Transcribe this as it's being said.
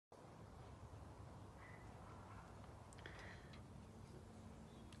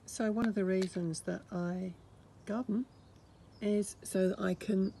So one of the reasons that I garden is so that I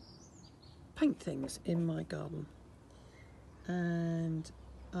can paint things in my garden. And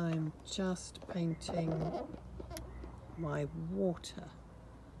I'm just painting my water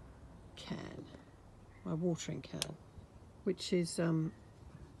can, my watering can, which is a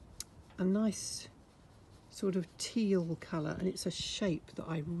nice sort of teal colour, and it's a shape that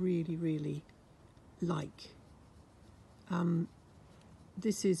I really like.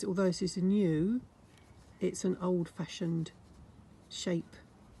 This is, although this is new, it's an old-fashioned shape,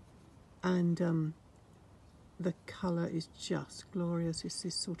 and the colour is just glorious. It's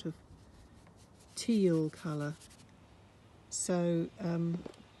this sort of teal colour. So you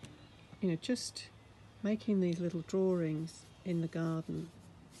know, just making these little drawings in the garden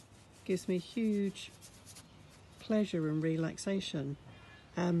gives me huge pleasure and relaxation.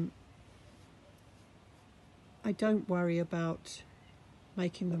 I don't worry about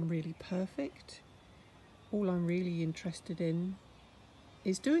making them really perfect. All I'm really interested in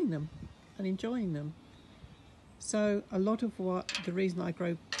is doing them and enjoying them. So a lot of the reason I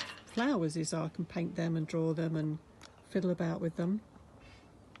grow flowers is I can paint them and draw them and fiddle about with them.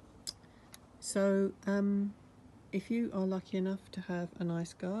 So if you are lucky enough to have a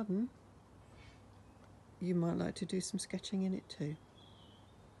nice garden, you might like to do some sketching in it too.